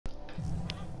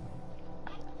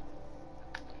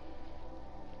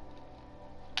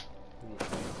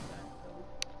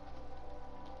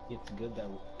It's good that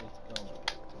it's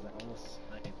because I almost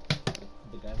sniped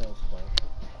the guy that was flanking.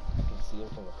 I can see him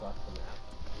from across the map,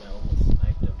 and I almost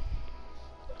sniped him.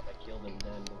 I killed him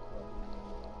then before.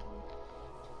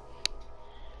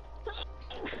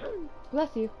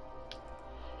 Bless you.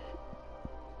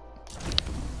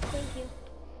 Thank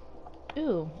you.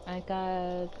 Ooh, I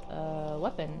got a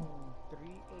weapon.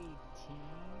 318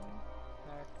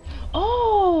 package.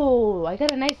 Oh, I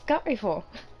got a nice scout rifle.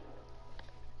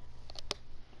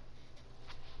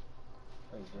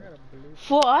 I got a blue.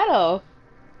 Full auto.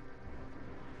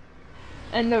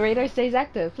 And the radar stays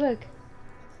active. Look.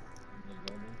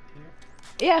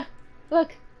 Yeah.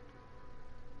 Look.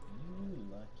 You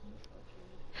lucky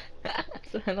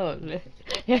fucking. I know.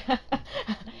 Yeah.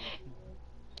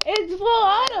 It's full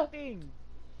auto. Thing.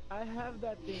 I have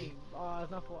that thing. Oh,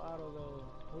 it's not full auto though.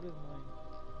 What is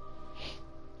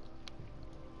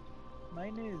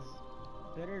mine? Mine is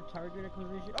better target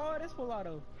acquisition. Oh, it is full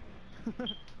auto.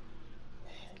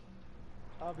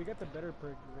 Oh, we got the better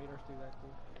perk. The radar stays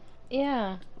active.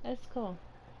 Yeah, that's cool.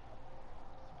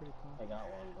 It's pretty cool. I got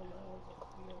one, but I was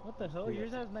What the hell?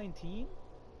 Yours has 19?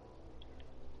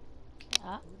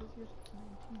 Ah. What is yours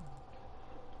 19?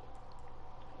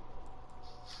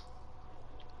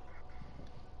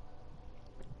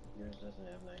 Yours doesn't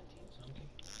have 19 something.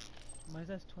 Mine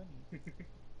has 20.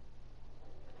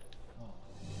 Oh.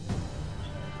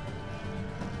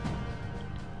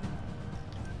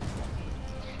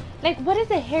 Like, what does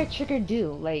a hair trigger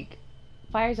do? Like,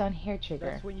 fires on hair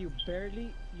trigger. That's when you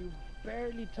barely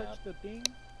touch the thing,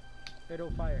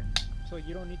 it'll fire. So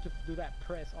you don't need to do that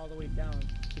press all the way down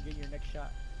to get your next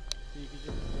shot. So you can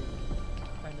just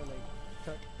like, kind of like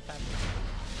tap it.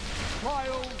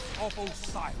 Trials of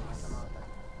Osiris.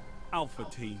 Alpha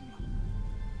Team.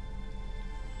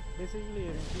 Basically,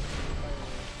 it increases the fire.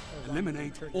 as long as you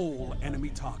Eliminate trigger all it. enemy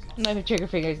targets. My trigger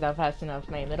finger's not fast enough.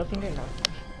 My middle finger, no.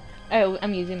 Oh,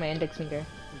 I'm using my index finger.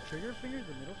 The trigger fingers,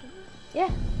 the middle finger? Yeah.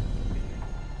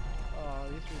 Oh,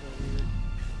 these are weird.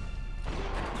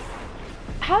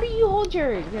 How do you hold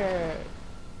your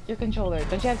controller?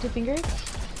 Don't you have two fingers?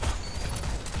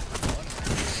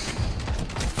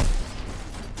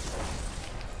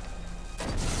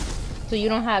 So you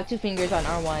don't have two fingers on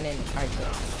R1 and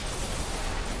R2.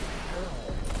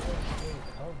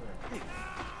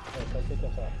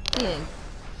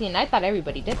 See, and I thought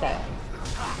everybody did that.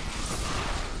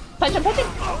 Punch him, punch him!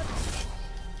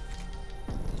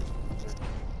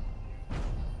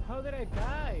 How did I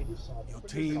die? Your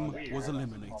team was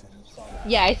eliminated.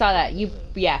 Yeah, I saw that.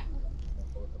 Yeah.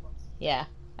 Yeah,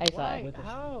 I saw Why? it.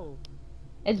 How?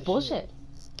 It's bullshit.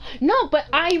 No, but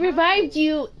I revived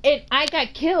you and I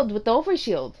got killed with the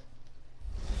overshield.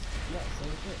 Yeah,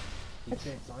 same shit. He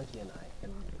killed Santi and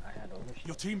I had overshield.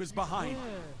 Your team is behind. Yeah,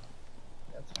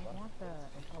 That's I fun. want that.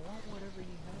 I want whatever you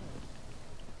have.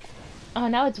 Oh,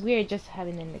 now it's weird just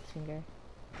having an index finger.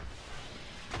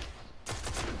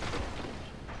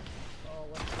 Oh,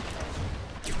 what?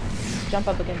 Jump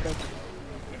up against it.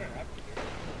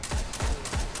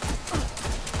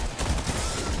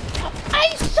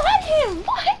 I shot him!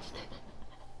 What?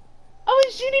 I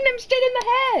was shooting him straight in the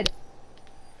head!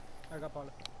 I got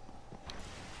Paula.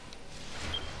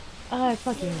 Oh, I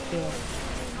fucking failed.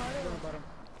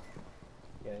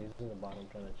 Yeah, he's in the bottom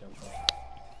trying to jump up.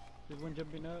 There's one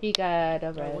jumping up. He got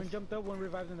a One res. jumped up, one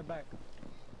revived in the back.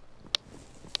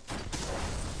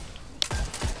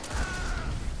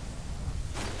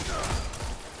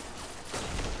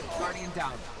 Guardian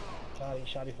down.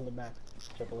 Shotty from the back.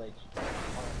 Triple H.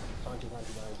 Santi behind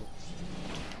you.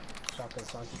 Shotgun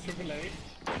Santi. Triple H.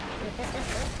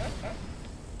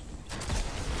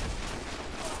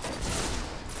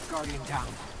 Guardian down.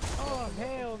 Oh,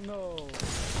 hell no.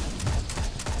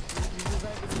 He's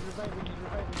reviving.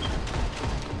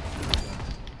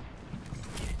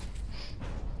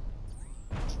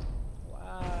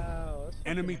 Wow. that's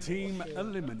Enemy fucking team bullshit.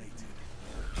 eliminated.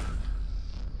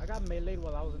 I got meleeed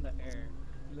while I was in the air.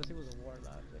 Unless it was a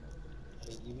warlock. You know?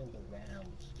 Hey,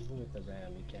 even with the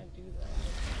ram, you can't do that.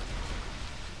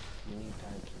 You need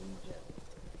time to regen.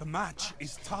 The match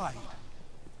is tied.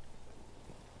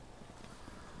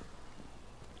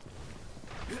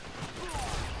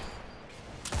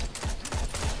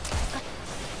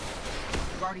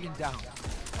 Guardian down.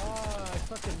 Oh, I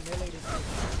fucking meleeed it.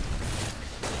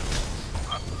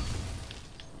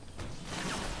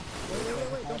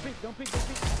 Wait. Don't peek.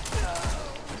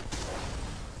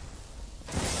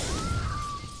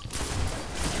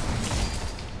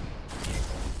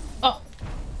 Oh!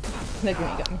 Look at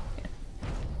me, got me.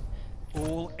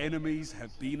 All enemies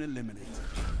have been eliminated.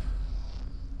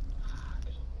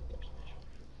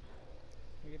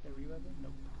 Can you get the revive in?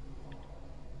 Nope.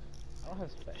 all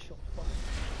have special. Fuck.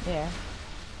 Yeah.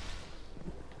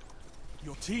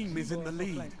 Your team is in the No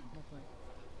lead. flank, no flank.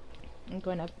 I'm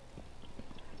going up.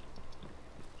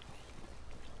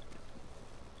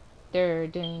 They're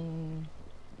doing.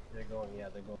 They're going, yeah,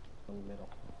 they're going in the middle.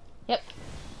 Yep.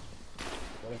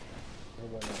 What if we're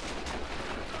going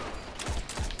up?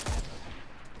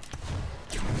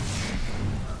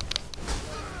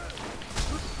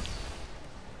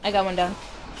 I got one down.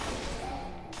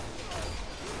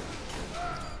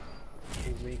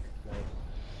 He's weak. Nice.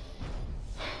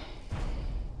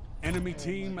 Enemy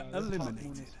team This top moon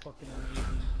eliminated. is fucking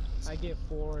amazing. I get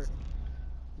 4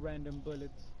 random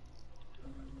bullets.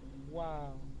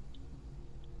 Wow.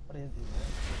 What is he?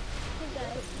 Hey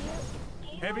guys,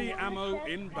 you Heavy know where the ammo chest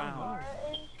inbound. bar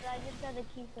is? I just got the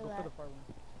key for Go for that. the far one.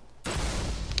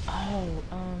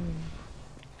 Oh,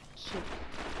 shit.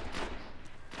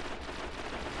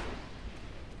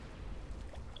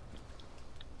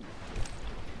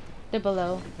 They're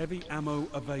below. Heavy ammo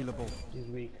available. He's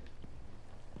weak.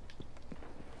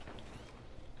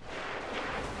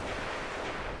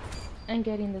 I'm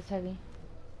getting this heavy.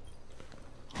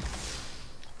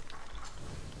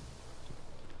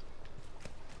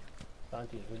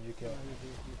 Santi, who'd you kill?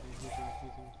 Easy.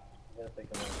 I'm gonna take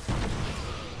him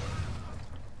out.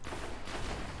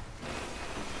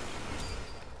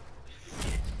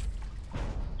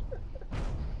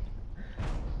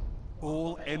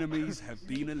 All enemies have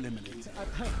been eliminated. I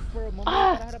thought for a moment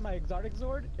I thought I had my exotic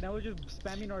sword and I was just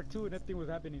spamming R2 and nothing was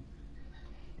happening.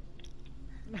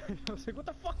 I was like, what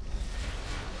the fuck?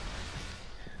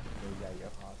 Oh, yeah,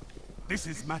 you're hot. This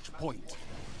is match point.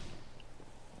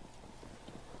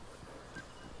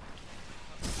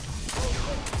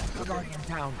 Guardian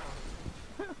down.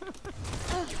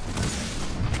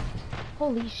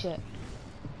 Holy shit.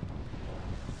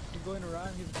 He's going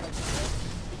around, he's like,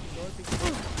 picking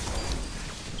door.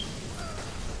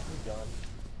 He's gone.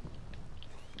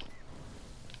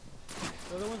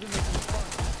 The other ones are making fun.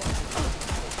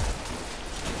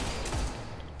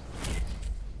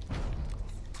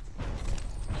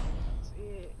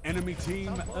 Enemy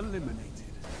team eliminated.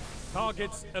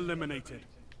 Targets eliminated.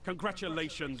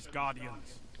 Congratulations,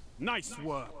 Guardians. Nice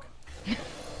work.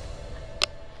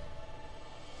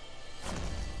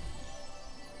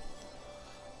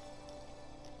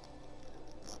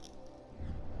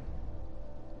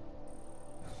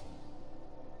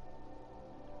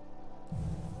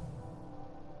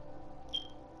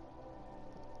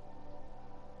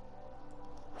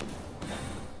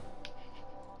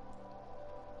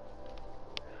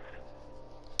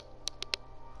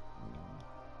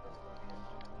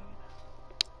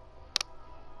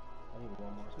 I need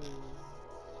one more.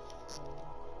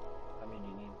 How many do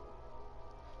you need?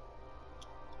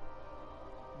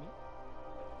 Me?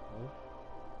 Hmm?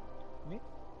 Me?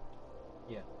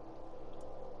 Yeah.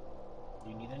 Do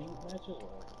you need any matches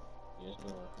or you just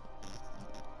gonna?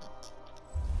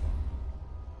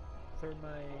 For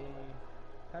my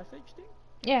passage thing?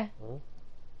 Yeah. Hmm?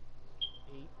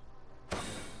 8.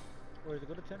 Or does it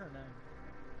go to 10 or 9?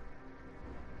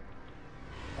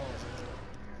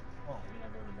 Oh, you're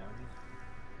not going to bounties?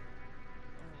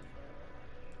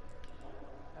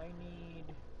 I need...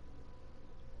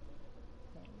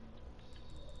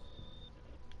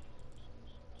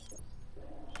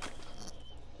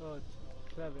 Oh, it's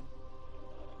 7.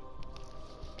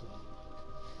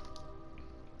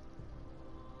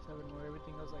 7 more,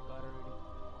 everything else I got already.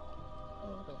 Oh,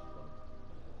 What the fuck?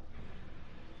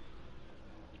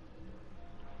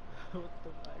 What the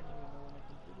fuck? I didn't even know when I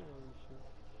completed all this shit.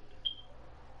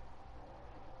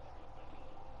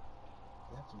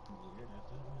 that's weird. I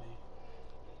thought my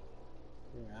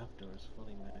rear after was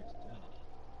fully maxed out.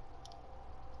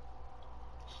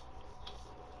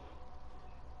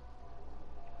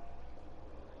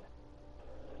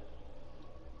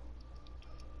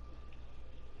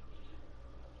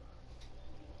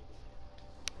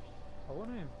 I want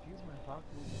to infuse my hawk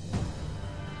movement.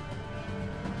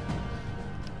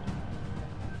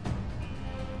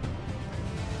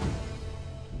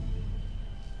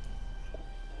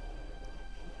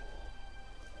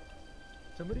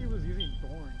 Somebody was using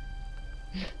Thorn.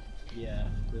 Yeah,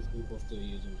 there's people still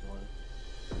using Thorn.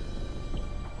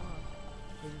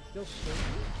 Is it still shooting?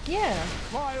 Yeah.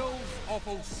 Trials of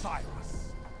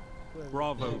Osiris.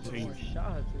 Bravo, team. More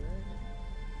shots,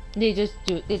 right? They just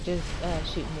shoot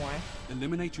more.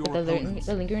 Eliminate your But the opponents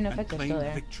lingering and effects are claim still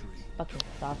there. victory. Fucking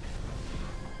stop.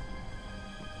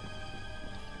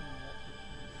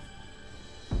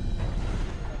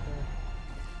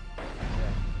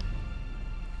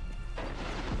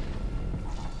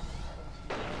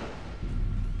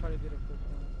 Probably did a full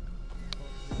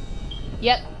one.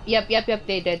 Yep. Yep, yep, yep,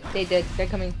 they did. They did. They're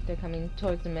coming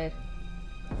towards the mid.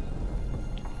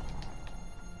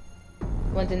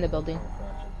 One's in the building.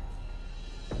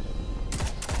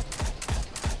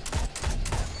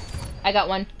 I got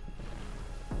one.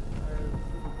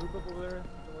 Group up over there.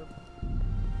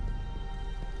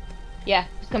 Yeah,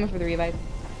 he's coming for the revive.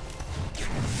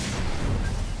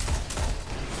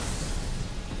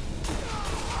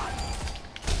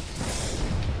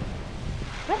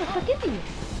 Where the fuck is he?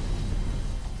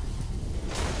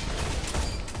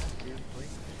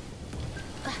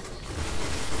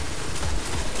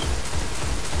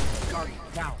 Guardian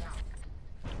down.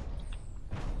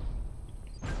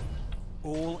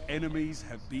 All enemies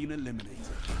have been eliminated.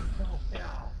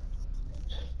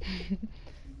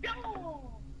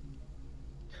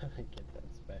 Get that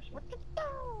special.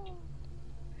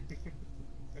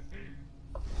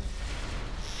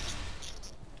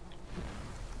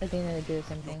 I think they're gonna do the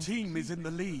same Your thing. team is in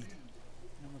the lead.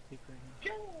 I'm gonna peek right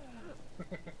here.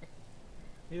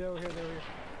 He's over here, they're over here.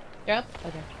 You're up?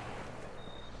 Okay.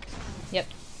 Yep.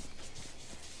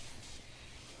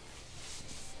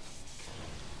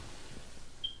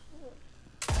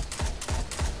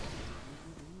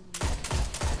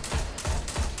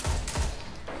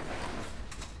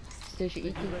 Sushi He's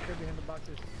Iki. right there behind the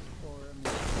boxes. Or,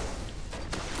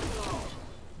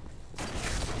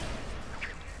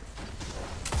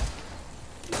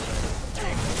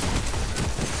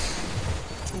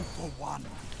 Two for one.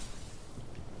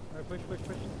 Alright, push, push,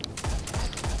 push.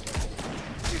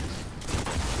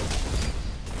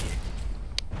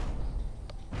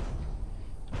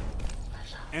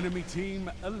 Enemy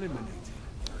team eliminated.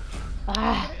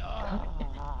 Ah!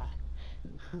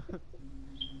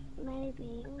 Maybe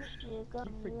you should go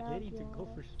Keep forgetting to go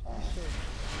for special.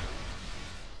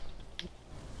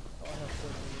 Oh, I have 4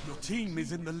 minutes. Your team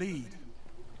is in the lead.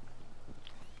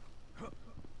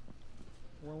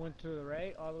 One went to the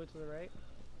right, all the way to the right.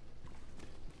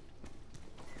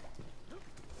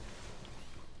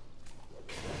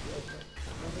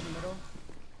 One in the middle.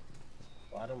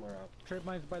 Bottom or up? Trip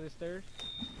mine's by the stairs.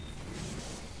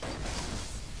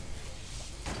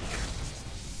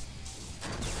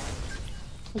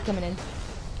 He's coming in.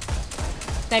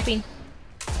 Sniping.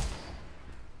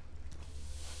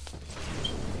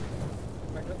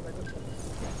 Back up, back up.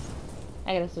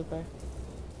 I got a super.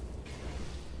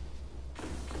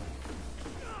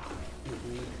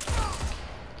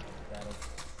 Got him.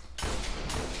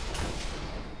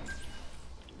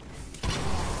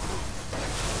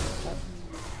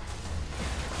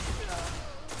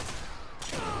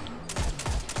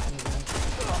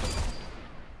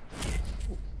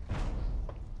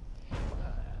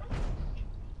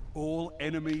 All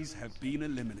enemies have been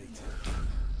eliminated.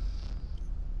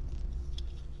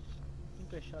 I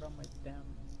think I shot on my damn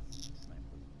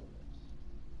sniper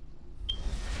bullets.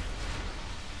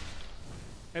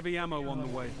 Heavy ammo on the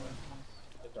way.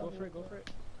 Go for it, go for it.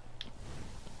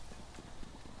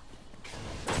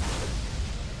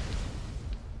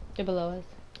 They're below us.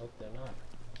 Oh, they're not.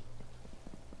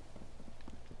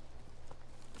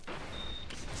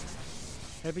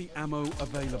 Heavy ammo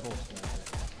available.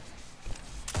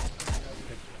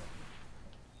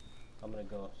 I'm gonna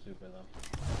go super though.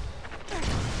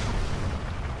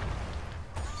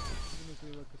 Even if we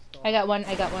look a stall. I got one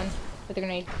with a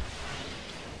grenade.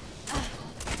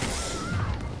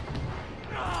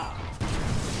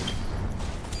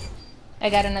 I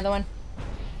got another one.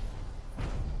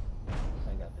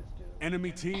 I got this dude.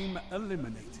 Enemy team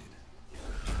eliminated.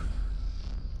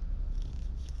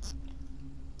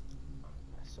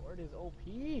 My sword is OP.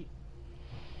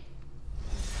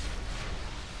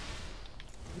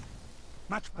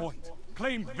 Match point.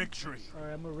 Claim victory.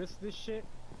 Alright, I'm gonna risk this shit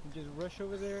and just rush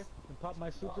over there and pop my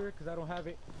super because I don't have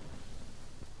it.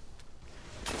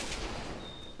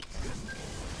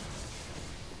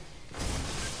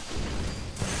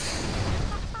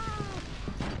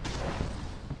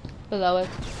 Below us.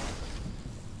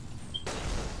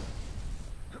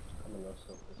 I'm gonna go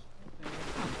scope this.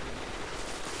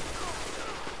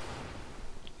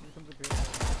 Here comes a bear.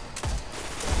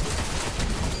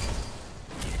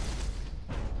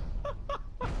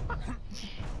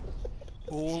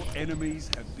 All enemies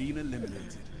have been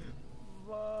eliminated.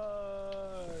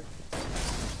 Fuck.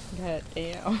 God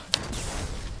damn.